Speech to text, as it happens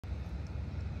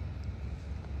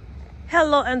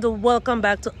Hello and welcome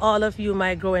back to all of you,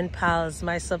 my growing pals,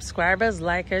 my subscribers,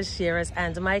 likers, sharers,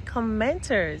 and my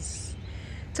commenters.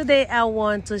 Today I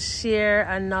want to share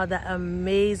another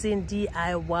amazing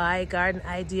DIY garden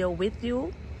idea with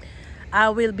you.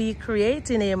 I will be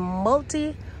creating a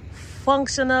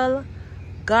multi-functional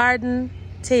garden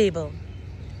table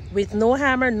with no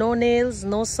hammer, no nails,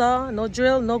 no saw, no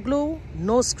drill, no glue,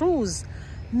 no screws,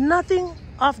 nothing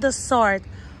of the sort,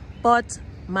 but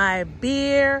my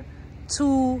bare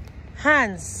 2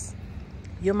 hands.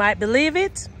 You might believe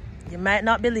it, you might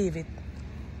not believe it,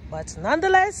 but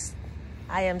nonetheless,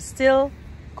 I am still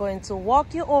going to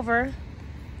walk you over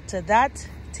to that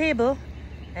table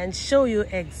and show you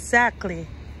exactly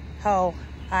how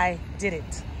I did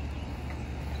it.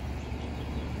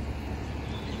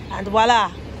 And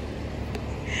voila,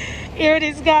 here it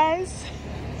is, guys.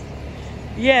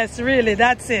 Yes, really,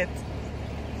 that's it.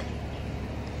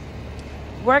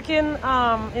 Working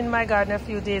in my garden a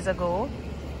few days ago,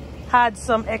 had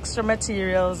some extra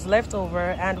materials left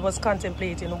over and was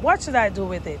contemplating what should I do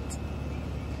with it.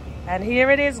 And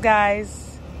here it is,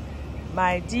 guys,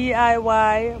 my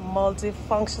DIY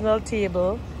multifunctional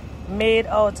table made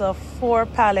out of 4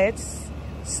 pallets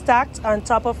stacked on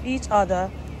top of each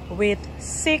other with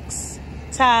 6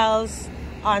 tiles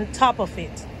on top of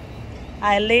it.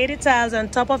 I laid the tiles on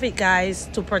top of it, guys,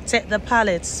 to protect the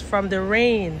pallets from the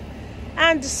rain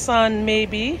and the sun,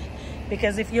 maybe,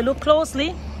 because if you look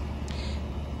closely,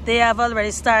 they have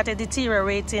already started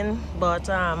deteriorating, but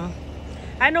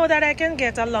I know that I can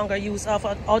get a longer use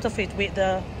out of it with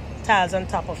the tiles on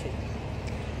top of it.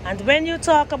 And when you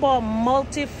talk about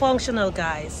multifunctional,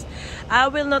 guys, I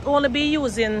will not only be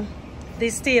using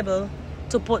this table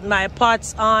to put my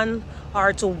pots on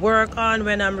or to work on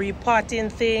when I'm repotting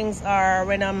things or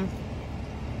when I'm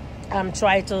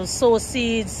trying to sow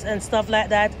seeds and stuff like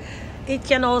that. It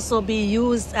can also be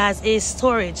used as a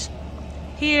storage.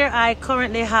 Here I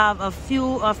currently have a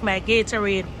few of my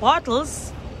Gatorade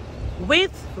bottles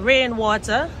with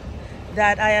rainwater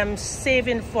that I am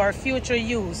saving for future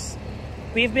use.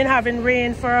 We've been having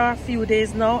rain for a few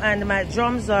days now and my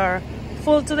drums are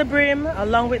full to the brim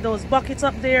along with those buckets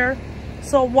up there.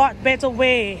 So what better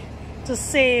way to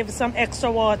save some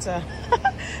extra water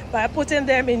by putting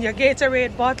them in your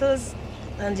Gatorade bottles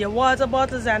and your water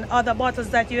bottles and other bottles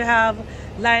that you have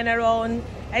lying around,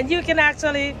 and you can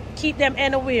actually keep them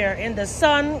anywhere, in the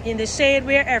sun, in the shade,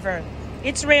 wherever.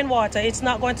 It's rainwater, it's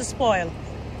not going to spoil.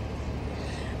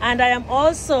 And I am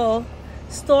also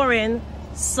storing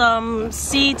some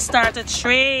seed starter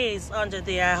trays under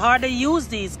there. I hardly use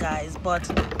these, guys, but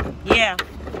yeah,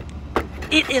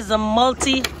 it is a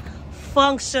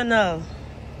multi-functional.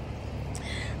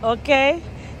 Okay,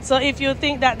 so if you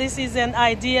think that this is an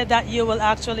idea that you will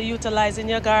actually utilize in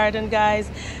your garden, guys,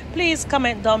 please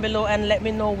comment down below and let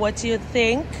me know what you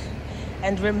think.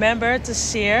 And remember to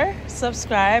share,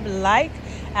 subscribe, like,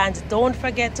 and don't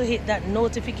forget to hit that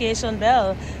notification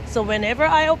bell so whenever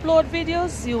I upload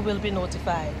videos, you will be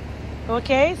notified.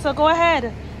 Okay, so go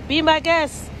ahead, be my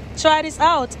guest, try this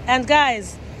out. And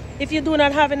guys, if you do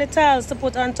not have any tiles to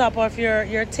put on top of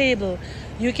your table,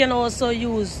 you can also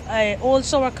use an old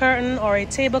shower curtain or a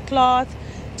tablecloth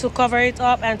to cover it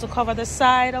up and to cover the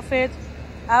side of it.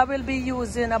 I will be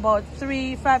using about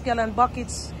 3 5-gallon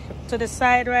buckets to the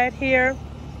side right here,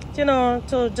 you know,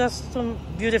 to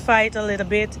beautify it a little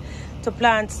bit, to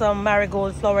plant some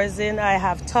marigold flowers in. I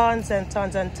have tons and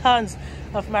tons and tons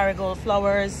of marigold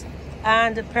flowers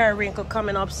and periwinkle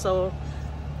coming up, so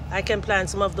I can plant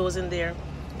some of those in there.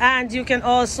 And you can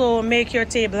also make your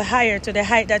table higher to the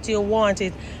height that you want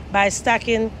it by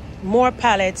stacking more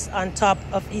pallets on top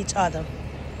of each other.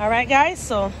 All right, guys,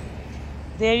 so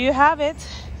there you have it.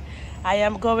 I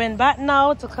am going back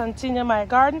now to continue my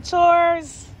garden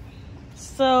chores.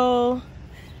 So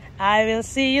I will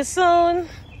see you soon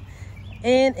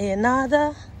in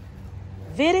another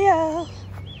video.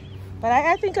 But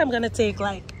I think I'm going to take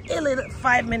like a little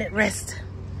 5-minute rest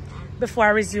before I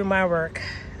resume my work.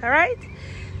 All right?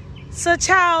 So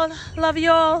ciao, love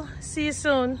you all, see you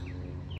soon.